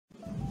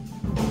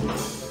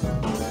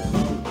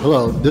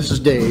Hello, this is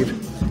Dave,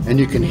 and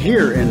you can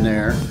hear in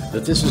there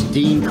that this is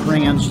Dean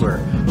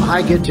Kranzler.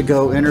 I get to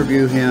go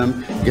interview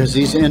him because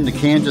he's in the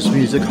Kansas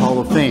Music Hall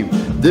of Fame.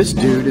 This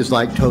dude is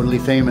like totally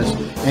famous,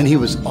 and he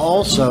was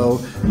also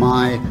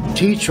my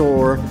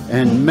teacher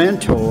and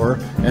mentor,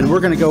 and we're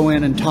going to go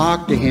in and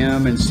talk to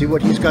him and see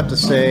what he's got to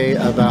say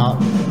about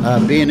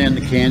being in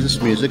the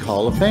Kansas Music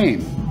Hall of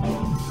Fame.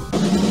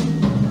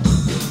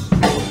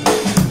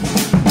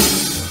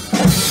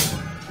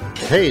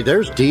 Hey,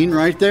 there's Dean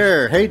right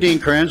there. Hey, Dean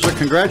Kranzler,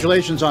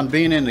 congratulations on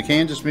being in the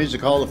Kansas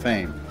Music Hall of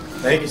Fame.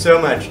 Thank you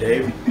so much,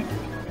 Dave.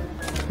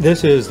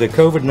 This is the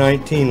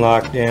COVID-19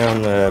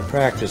 lockdown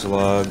practice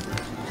log.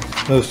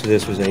 Most of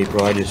this was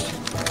April. I just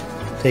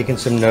taken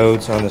some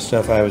notes on the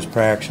stuff I was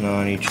practicing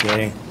on each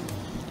day.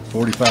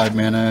 45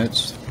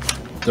 minutes,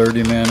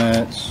 30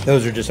 minutes.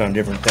 Those are just on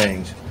different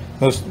things.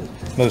 Most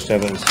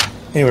of it was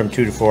anywhere from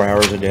 2 to 4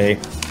 hours a day.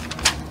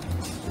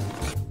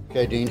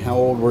 Okay, Dean, how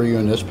old were you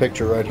in this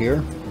picture right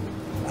here?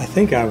 I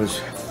think I was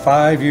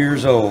 5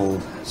 years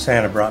old.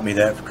 Santa brought me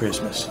that for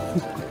Christmas.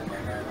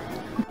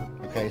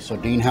 Okay, so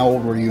Dean, how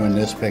old were you in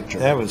this picture?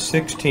 That was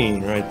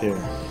 16 right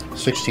there.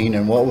 16,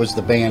 and what was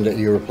the band that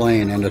you were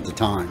playing in at the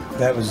time?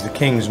 That was the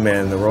King's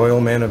Men, the Royal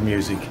Men of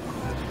Music.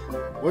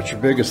 What's your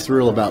biggest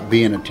thrill about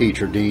being a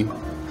teacher, Dean?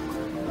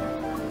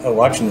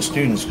 Watching the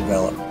students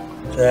develop.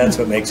 That's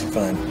what makes it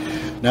fun.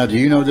 Now, do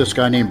you know this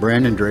guy named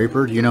Brandon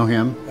Draper? Do you know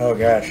him? Oh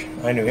gosh,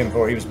 I knew him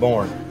before he was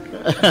born.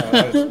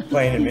 I was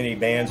playing in many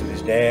bands with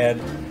his dad,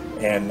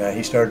 and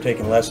he started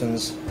taking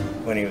lessons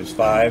when he was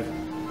 5.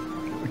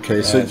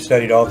 Okay, so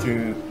studied all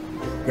through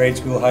grade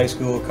school, high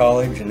school,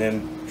 college, and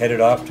then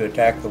headed off to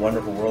attack the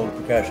wonderful world of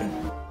percussion.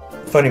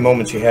 Funny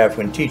moments you have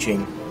when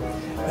teaching.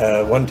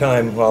 One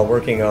time while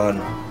working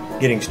on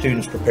getting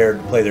students prepared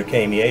to play their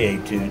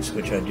KMEA etudes,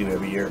 which I do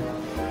every year,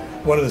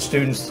 one of the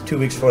students 2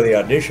 weeks before the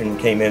audition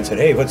came in and said,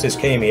 "Hey, what's this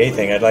KMEA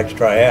thing? I'd like to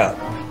try out."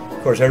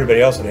 Of course,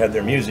 everybody else had had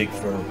their music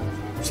for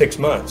 6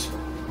 months.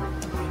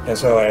 And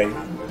so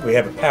we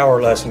have a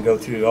power lesson, go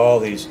through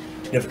all these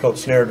difficult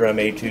snare drum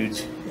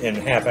etudes in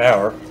a half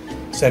hour,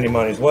 send him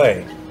on his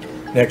way.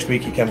 Next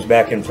week he comes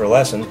back in for a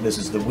lesson. This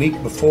is the week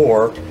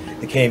before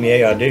the KMEA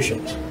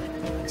auditions.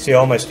 See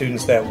all my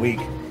students that week.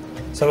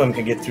 Some of them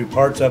can get through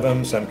parts of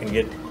them, some can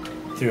get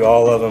through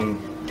all of them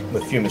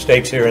with a few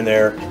mistakes here and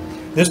there.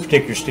 This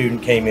particular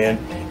student came in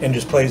and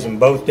just plays them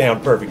both down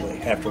perfectly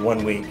after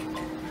 1 week.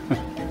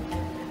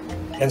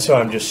 And so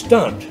I'm just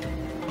stunned.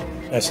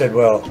 I said,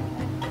 "Well,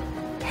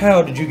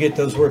 how did you get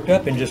those worked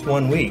up in just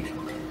 1 week?"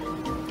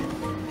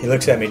 He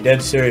looks at me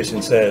dead serious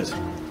and says,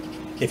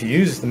 "If you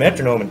use the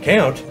metronome and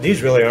count,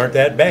 these really aren't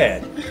that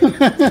bad."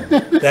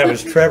 That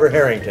was Trevor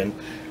Harrington,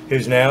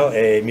 who's now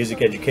a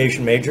music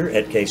education major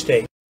at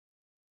K-State.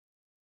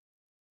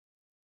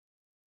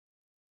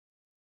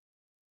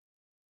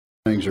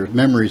 Things or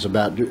memories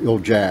about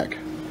old Jack.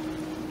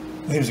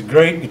 He was a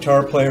great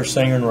guitar player,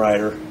 singer, and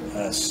writer.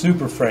 A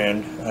super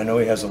friend. I know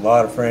he has a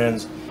lot of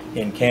friends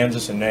in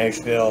Kansas and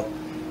Nashville,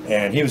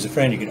 and he was a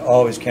friend you could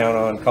always count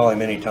on, call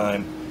him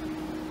anytime.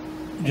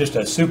 Just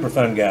a super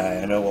fun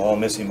guy. I know we'll all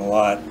miss him a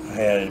lot. I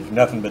had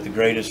nothing but the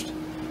greatest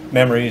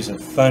memories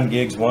of fun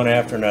gigs one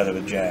after another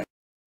with Jack.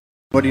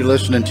 What are you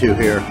listening to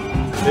here?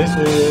 This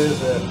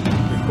is a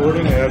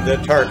recording of the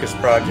Tarkus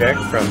project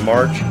from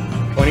March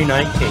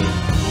 2019.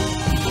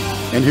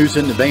 And who's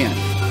in the band?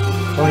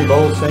 Tony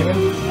Bowles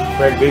singing,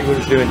 Fred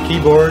Bigler's doing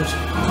keyboards,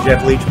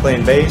 Jeff Leach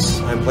playing bass,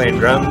 I'm playing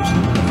drums,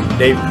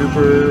 Dave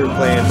Cooper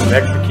playing some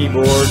extra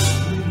keyboards,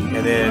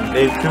 and then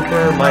Dave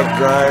Cooper, Mike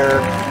Dreyer,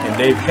 and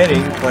Dave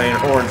Heading playing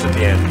horns at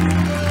the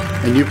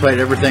end. And you played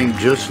everything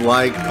just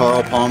like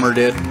Carl Palmer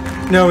did?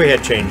 No, we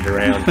had changed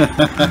around.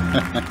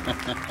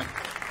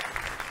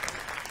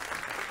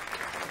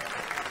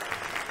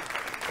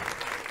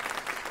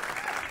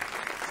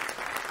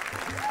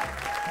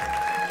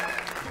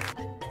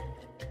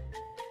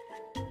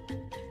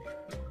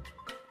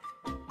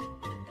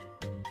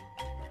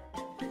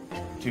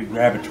 To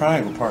grab a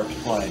triangle part to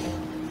play,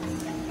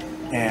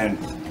 and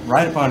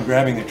right upon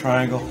grabbing the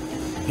triangle,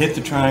 hit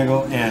the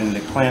triangle and the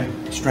clamp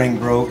string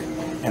broke,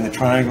 and the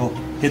triangle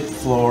hit the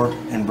floor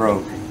and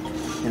broke.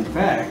 In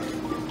fact,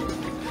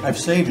 I've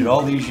saved it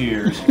all these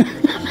years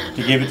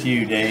to give it to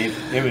you, Dave.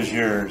 It was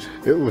yours.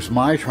 It was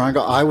my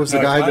triangle. I was the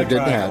guy that did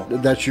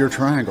that. That's your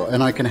triangle,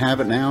 and I can have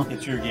it now.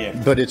 It's your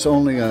gift. But it's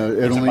only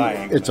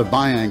it's a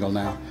biangle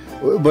now.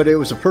 But it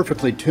was a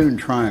perfectly tuned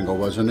triangle,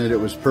 wasn't it? It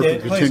was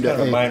perfectly tuned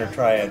to a minor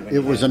triad.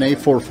 It was an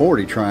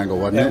A440 triangle,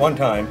 wasn't it? At one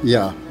time.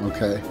 Yeah,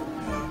 okay.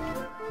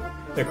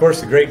 And of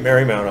course, the great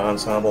Marymount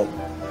Ensemble.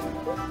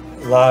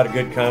 A lot of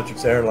good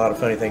concerts there, and a lot of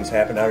funny things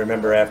happened. I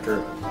remember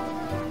after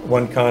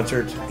one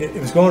concert, it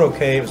was going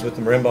okay. It was with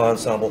the marimba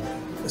ensemble.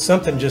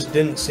 Something just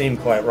didn't seem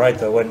quite right,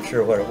 though. I wasn't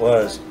sure what it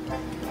was.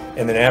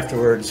 And then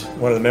afterwards,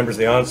 one of the members of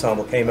the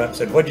ensemble came up and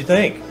said, "What'd you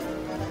think?"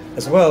 I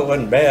said, "Well, it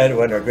wasn't bad. It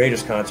wasn't our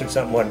greatest concert.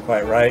 Something wasn't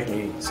quite right." And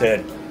he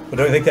said, "Well,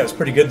 don't you think that was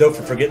pretty good, though,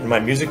 for forgetting my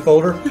music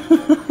folder?"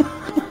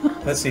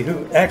 Let's see,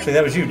 who? Actually,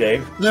 that was you,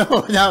 Dave. No,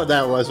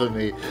 that wasn't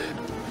me.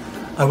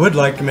 I would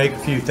like to make a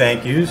few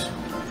thank yous.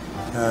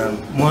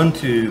 One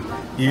to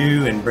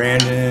you and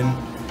Brandon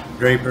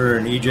Draper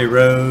and E.J.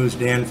 Rose,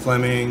 Dan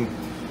Fleming,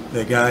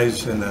 the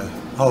guys in the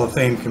Hall of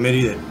Fame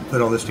committee that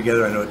put all this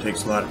together. I know it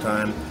takes a lot of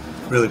time.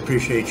 Really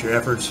appreciate your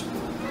efforts.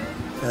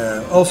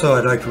 Also,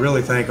 I'd like to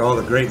really thank all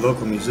the great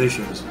local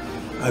musicians.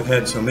 I've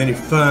had so many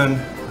fun,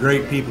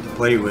 great people to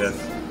play with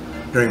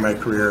during my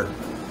career.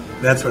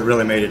 That's what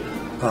really made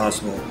it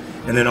possible.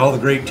 And then all the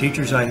great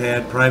teachers I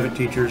had, private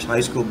teachers, high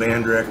school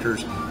band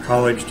directors,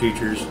 college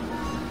teachers.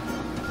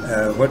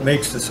 What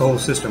makes this whole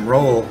system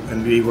roll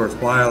and be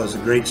worthwhile is the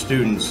great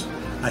students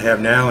I have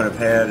now and have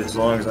had as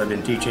long as I've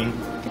been teaching.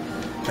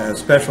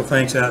 Special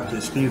thanks out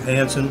to Steve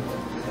Hansen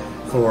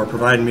for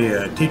providing me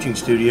a teaching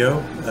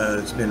studio.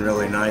 It's been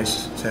really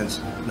nice since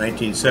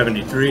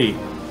 1973.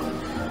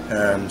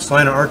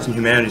 Salina Arts and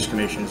Humanities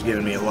Commission has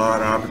given me a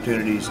lot of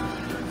opportunities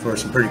for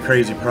some pretty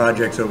crazy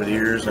projects over the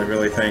years. I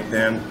really thank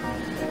them.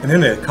 And then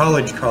the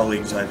college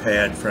colleagues I've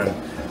had, from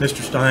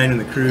Mr. Stein and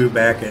the crew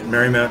back at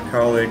Marymount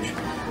College,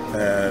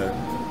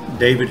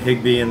 David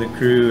Higbee and the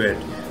crew at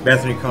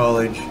Bethany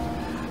College,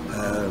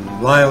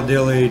 Lyle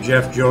Dilley,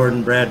 Jeff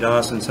Jordan, Brad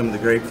Dawson, some of the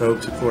great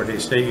folks at Fort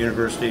Hays State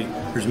University.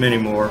 There's many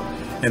more.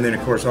 And then,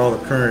 of course, all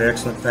the current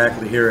excellent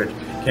faculty here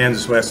at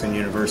Kansas Wesleyan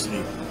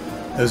University.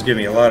 Those give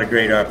me a lot of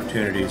great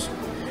opportunities.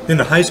 Then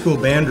the high school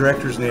band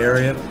directors in the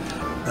area,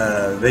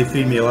 they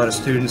feed me a lot of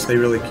students. They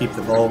really keep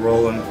the ball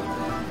rolling,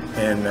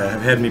 and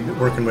have had me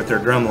working with their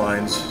drum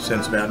lines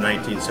since about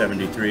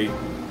 1973.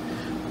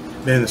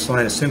 Been in the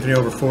Salina Symphony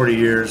over 40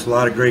 years, a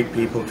lot of great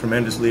people,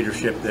 tremendous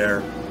leadership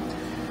there.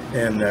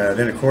 And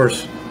then, of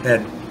course,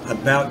 had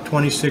about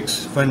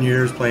 26 fun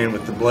years playing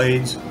with the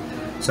Blades.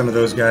 Some of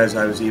those guys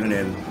I was even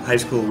in high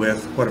school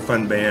with. What a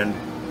fun band.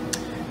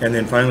 And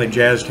then finally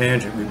Jazz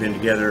Tangent. We've been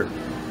together,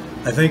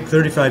 I think,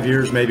 35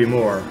 years, maybe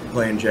more,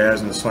 playing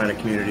jazz in the Salina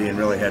community, and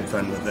really had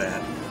fun with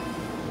that.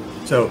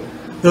 So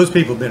those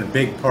people have been a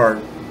big part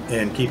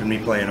in keeping me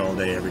playing all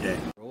day, every day.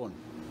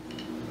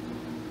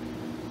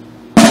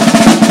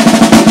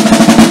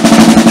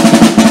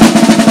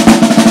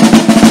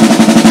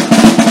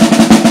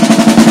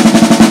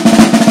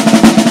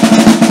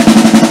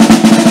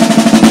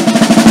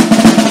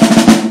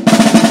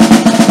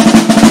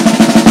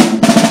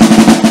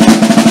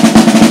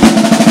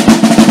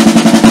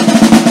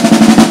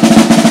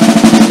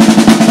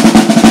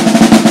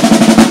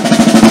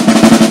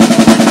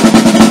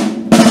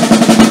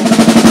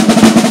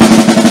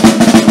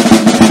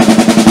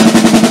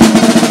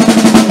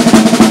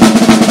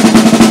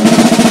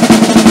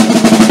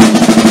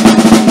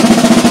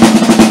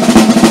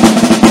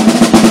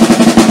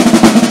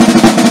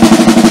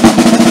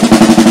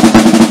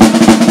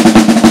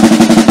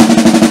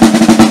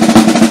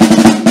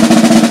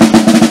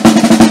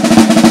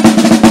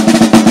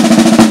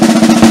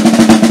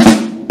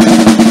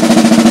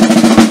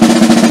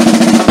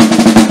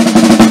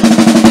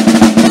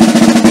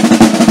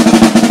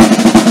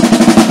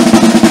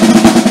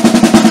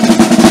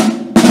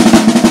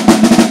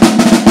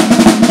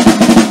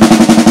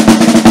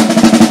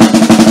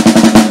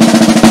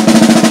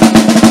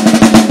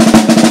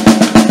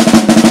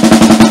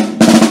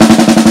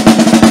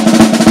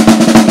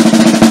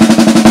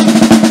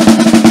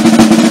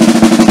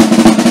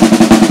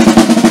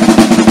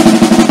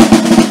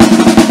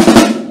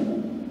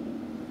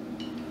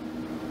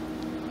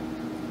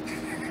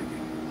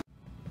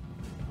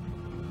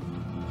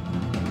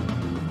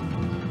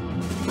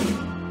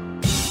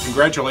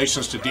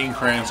 Congratulations to Dean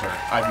Kranzler.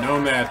 I've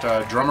known that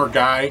drummer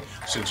guy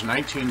since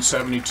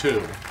 1972.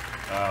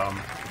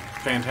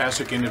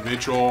 Fantastic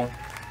individual,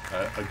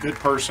 a good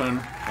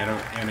person, and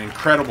an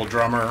incredible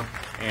drummer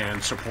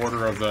and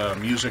supporter of the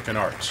music and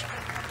arts.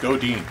 Go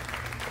Dean.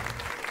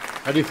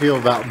 How do you feel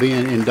about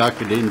being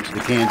inducted into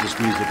the Kansas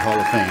Music Hall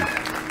of Fame?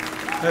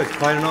 It's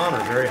quite an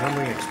honor, very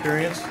humbling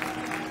experience,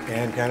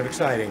 and kind of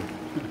exciting.